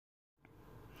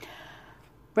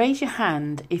Raise your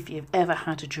hand if you've ever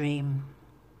had a dream.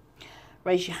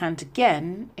 Raise your hand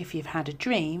again if you've had a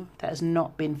dream that has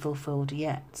not been fulfilled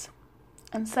yet.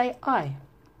 And say I.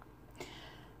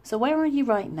 So where are you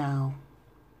right now?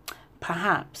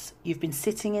 Perhaps you've been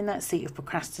sitting in that seat of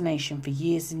procrastination for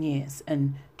years and years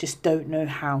and just don't know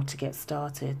how to get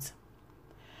started.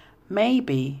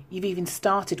 Maybe you've even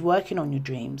started working on your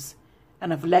dreams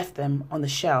and have left them on the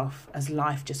shelf as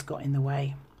life just got in the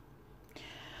way.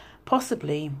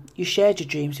 Possibly you shared your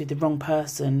dreams with the wrong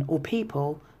person or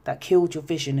people that killed your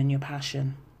vision and your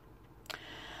passion.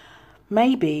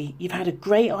 Maybe you've had a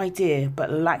great idea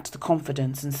but lacked the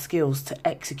confidence and skills to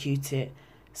execute it,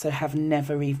 so have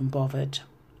never even bothered.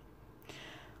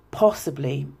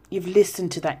 Possibly you've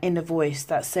listened to that inner voice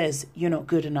that says you're not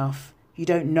good enough, you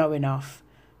don't know enough,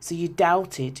 so you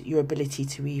doubted your ability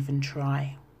to even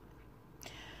try.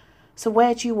 So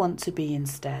where do you want to be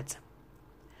instead?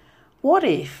 What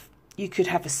if you could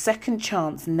have a second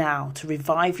chance now to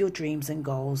revive your dreams and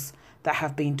goals that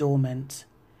have been dormant?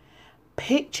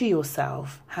 Picture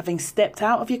yourself having stepped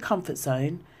out of your comfort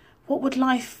zone. What would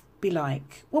life be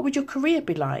like? What would your career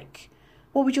be like?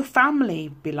 What would your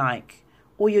family be like?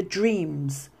 Or your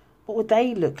dreams? What would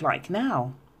they look like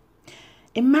now?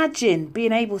 Imagine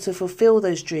being able to fulfill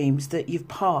those dreams that you've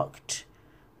parked.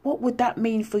 What would that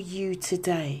mean for you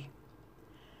today?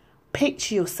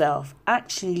 Picture yourself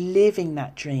actually living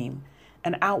that dream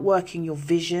and outworking your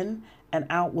vision and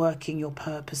outworking your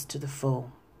purpose to the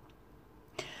full.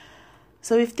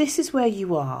 So if this is where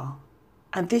you are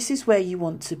and this is where you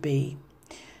want to be,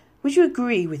 would you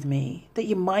agree with me that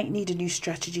you might need a new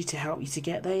strategy to help you to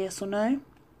get there, yes or no?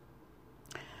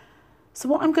 So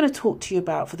what I'm going to talk to you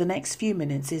about for the next few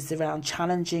minutes is around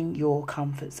challenging your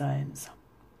comfort zones.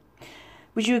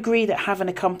 Would you agree that having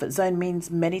a comfort zone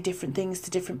means many different things to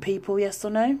different people, yes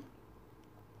or no?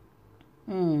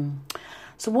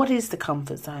 So what is the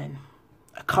comfort zone?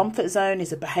 A comfort zone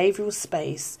is a behavioural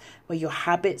space where your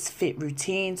habits fit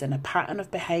routines and a pattern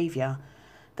of behaviour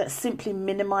that simply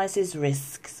minimises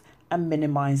risks and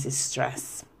minimises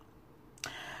stress.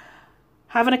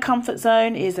 Having a comfort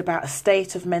zone is about a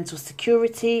state of mental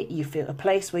security. You feel a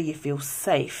place where you feel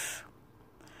safe.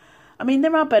 I mean,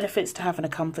 there are benefits to having a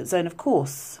comfort zone, of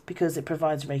course, because it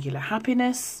provides regular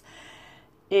happiness,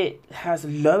 it has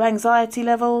low anxiety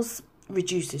levels,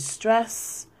 reduces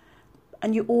stress,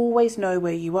 and you always know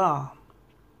where you are.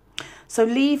 So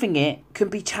leaving it can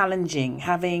be challenging,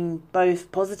 having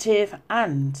both positive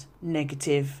and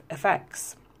negative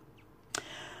effects.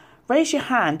 Raise your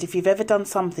hand if you've ever done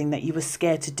something that you were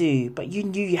scared to do, but you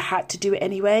knew you had to do it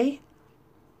anyway.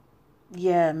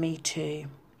 Yeah, me too.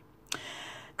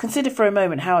 Consider for a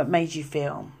moment how it made you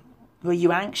feel. Were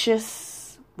you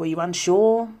anxious? Were you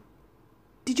unsure?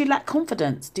 Did you lack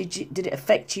confidence? Did it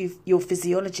affect your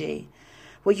physiology?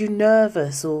 Were you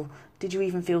nervous, or did you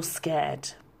even feel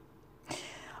scared?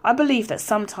 I believe that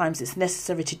sometimes it's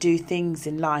necessary to do things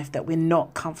in life that we're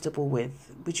not comfortable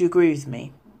with. Would you agree with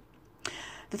me?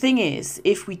 The thing is,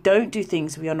 if we don't do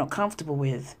things we are not comfortable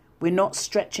with, we're not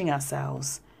stretching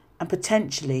ourselves and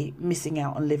potentially missing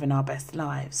out on living our best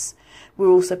lives.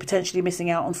 We're also potentially missing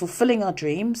out on fulfilling our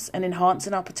dreams and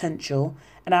enhancing our potential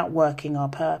and outworking our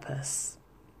purpose.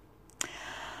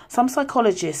 Some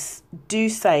psychologists do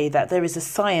say that there is a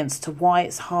science to why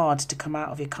it's hard to come out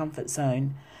of your comfort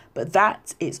zone, but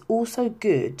that it's also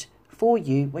good for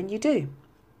you when you do.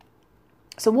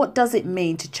 So what does it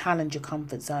mean to challenge your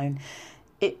comfort zone?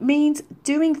 It means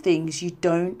doing things you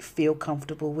don't feel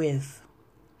comfortable with.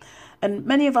 And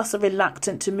many of us are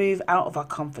reluctant to move out of our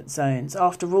comfort zones.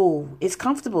 After all, it's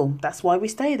comfortable. That's why we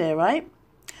stay there, right?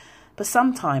 But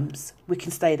sometimes we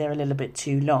can stay there a little bit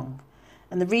too long.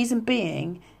 And the reason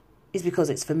being is because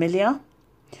it's familiar.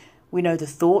 We know the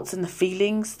thoughts and the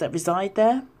feelings that reside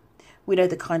there. We know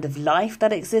the kind of life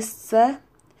that exists there.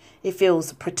 It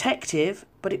feels protective,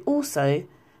 but it also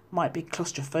might be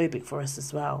claustrophobic for us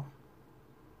as well.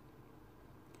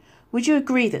 Would you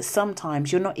agree that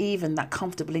sometimes you're not even that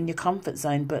comfortable in your comfort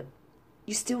zone, but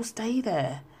you still stay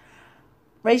there?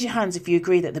 Raise your hands if you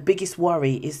agree that the biggest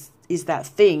worry is that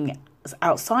thing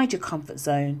outside your comfort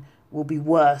zone will be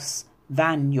worse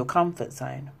than your comfort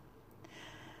zone.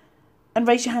 And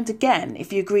raise your hand again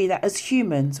if you agree that as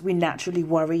humans, we naturally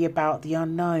worry about the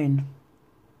unknown.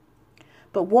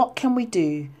 But what can we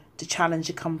do to challenge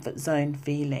a comfort zone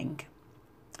feeling?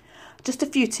 Just a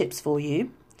few tips for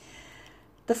you.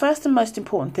 The first and most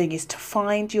important thing is to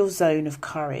find your zone of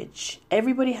courage.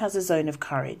 Everybody has a zone of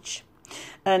courage.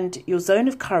 And your zone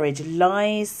of courage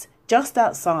lies just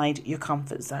outside your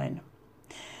comfort zone.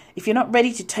 If you're not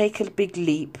ready to take a big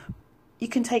leap, you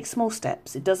can take small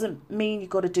steps. It doesn't mean you've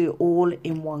got to do it all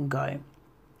in one go.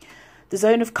 The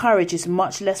zone of courage is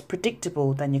much less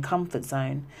predictable than your comfort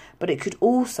zone, but it could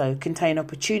also contain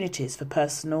opportunities for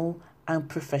personal and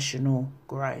professional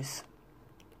growth.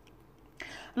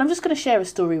 And I'm just going to share a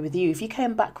story with you. If you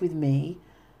came back with me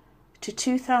to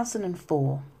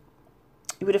 2004,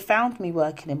 you would have found me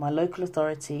working in my local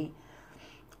authority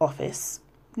office.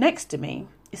 Next to me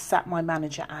is sat my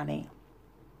manager, Annie.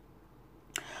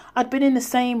 I'd been in the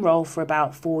same role for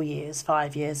about 5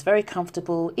 years, very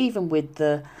comfortable, even with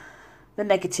the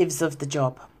negatives of the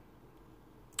job.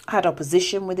 I had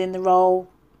opposition within the role,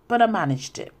 but I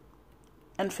managed it.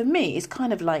 And for me, it's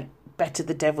kind of like better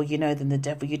the devil you know than the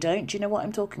devil you don't. Do you know what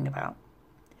I'm talking about?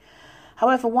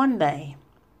 However, one day,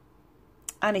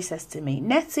 Annie says to me,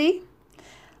 Nettie,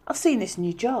 I've seen this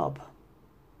new job.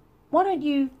 Why don't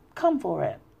you come for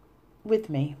it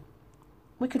with me?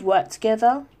 We could work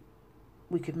together.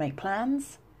 We could make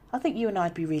plans. I think you and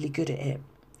I'd be really good at it.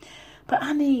 But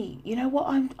Annie, you know what?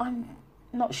 I'm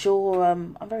not sure.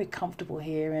 I'm very comfortable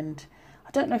here, and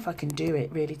I don't know if I can do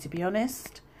it, really, to be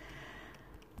honest.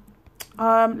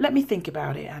 Let me think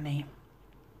about it, Annie.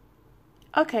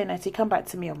 Okay, Nettie, come back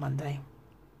to me on Monday.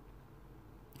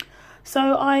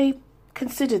 So I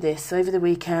consider this over the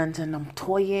weekend, and I'm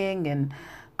toying, and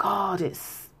God,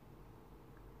 it's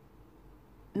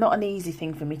not an easy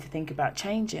thing for me to think about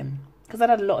changing, because I'd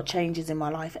had a lot of changes in my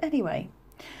life anyway.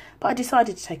 But I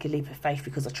decided to take a leap of faith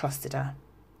because I trusted her.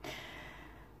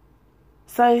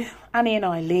 So Annie and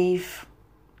I leave,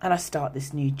 and I start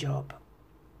this new job.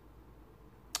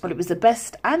 Well, it was the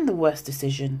best and the worst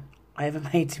decision I ever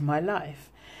made in my life,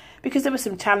 because there were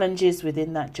some challenges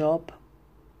within that job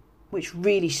which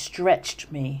really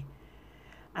stretched me.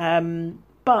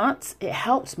 But it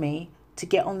helped me to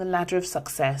get on the ladder of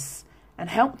success and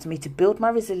helped me to build my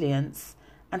resilience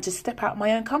and to step out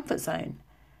my own comfort zone.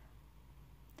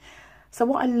 So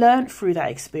what I learned through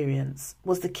that experience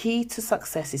was the key to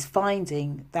success is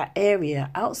finding that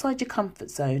area outside your comfort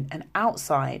zone and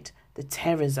outside the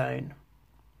terror zone.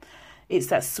 It's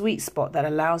that sweet spot that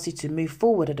allows you to move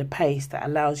forward at a pace that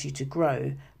allows you to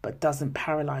grow but doesn't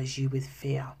paralyze you with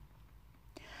fear.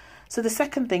 So the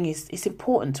second thing is it's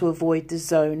important to avoid the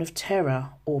zone of terror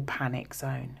or panic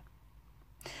zone.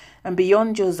 And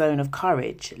beyond your zone of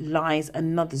courage lies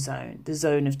another zone, the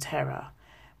zone of terror,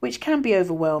 which can be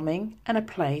overwhelming and a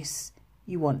place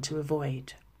you want to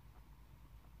avoid.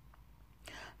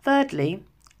 Thirdly,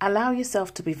 allow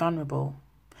yourself to be vulnerable.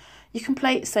 You can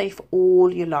play it safe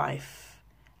all your life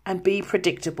and be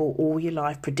predictable all your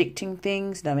life, predicting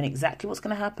things, knowing exactly what's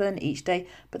going to happen each day,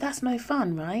 but that's no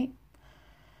fun, right?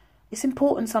 It's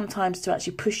important sometimes to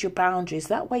actually push your boundaries.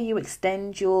 That way you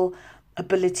extend your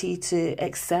ability to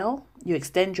excel, you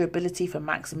extend your ability for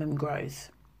maximum growth.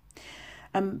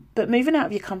 But moving out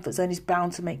of your comfort zone is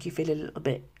bound to make you feel a little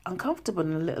bit uncomfortable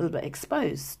and a little bit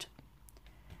exposed.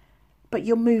 But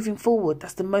you're moving forward.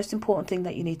 That's the most important thing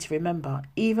that you need to remember,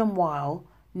 even while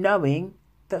knowing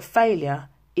that failure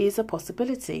is a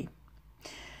possibility.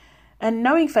 And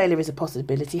knowing failure is a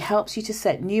possibility helps you to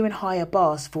set new and higher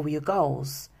bars for your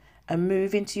goals and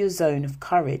move into your zone of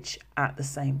courage at the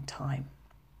same time.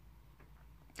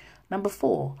 Number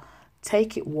 4,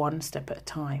 take it one step at a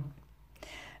time.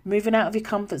 Moving out of your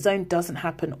comfort zone doesn't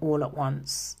happen all at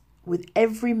once. With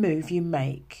every move you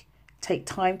make, take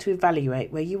time to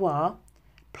evaluate where you are,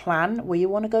 plan where you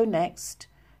want to go next,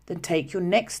 then take your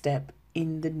next step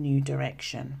in the new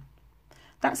direction.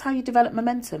 That's how you develop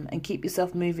momentum and keep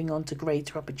yourself moving on to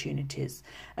greater opportunities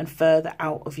and further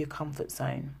out of your comfort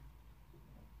zone.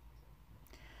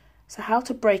 So how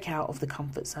to break out of the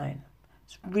comfort zone?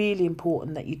 It's really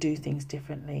important that you do things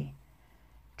differently.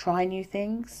 Try new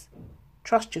things.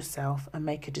 Trust yourself and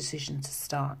make a decision to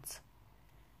start.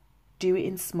 Do it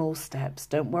in small steps.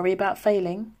 Don't worry about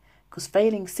failing, because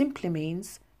failing simply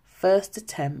means first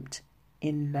attempt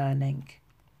in learning.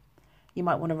 You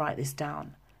might want to write this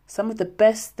down. Some of the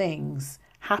best things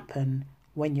happen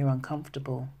when you're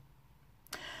uncomfortable.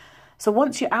 So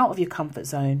once you're out of your comfort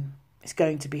zone, it's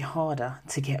going to be harder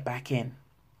to get back in.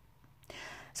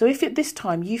 So if at this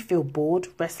time you feel bored,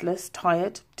 restless,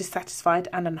 tired, dissatisfied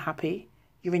and unhappy,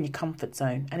 you're in your comfort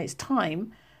zone, and it's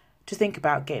time to think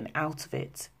about getting out of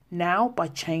it now by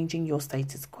changing your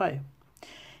status quo.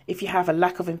 If you have a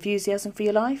lack of enthusiasm for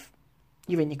your life,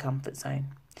 you're in your comfort zone.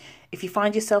 If you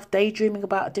find yourself daydreaming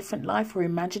about a different life or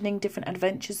imagining different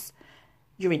adventures,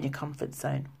 you're in your comfort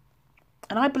zone.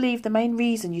 And I believe the main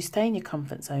reason you stay in your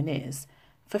comfort zone is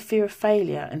for fear of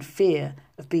failure and fear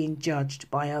of being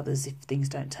judged by others if things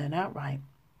don't turn out right.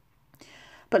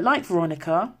 But like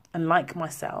Veronica and like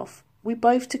myself, we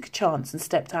both took a chance and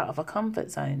stepped out of our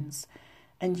comfort zones,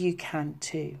 and you can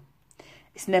too.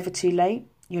 It's never too late,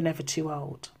 you're never too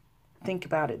old. Think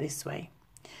about it this way.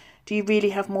 Do you really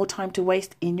have more time to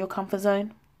waste in your comfort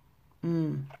zone?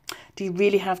 Do you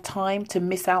really have time to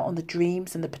miss out on the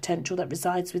dreams and the potential that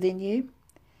resides within you?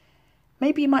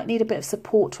 Maybe you might need a bit of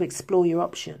support to explore your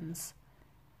options.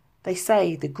 They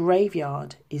say the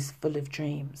graveyard is full of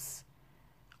dreams.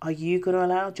 Are you going to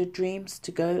allow your dreams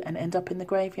to go and end up in the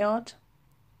graveyard?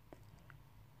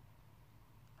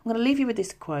 I'm going to leave you with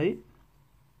this quote.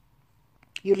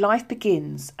 Your life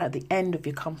begins at the end of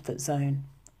your comfort zone,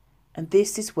 and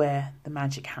this is where the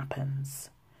magic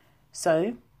happens.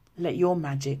 So, let your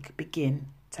magic begin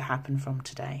to happen from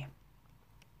today.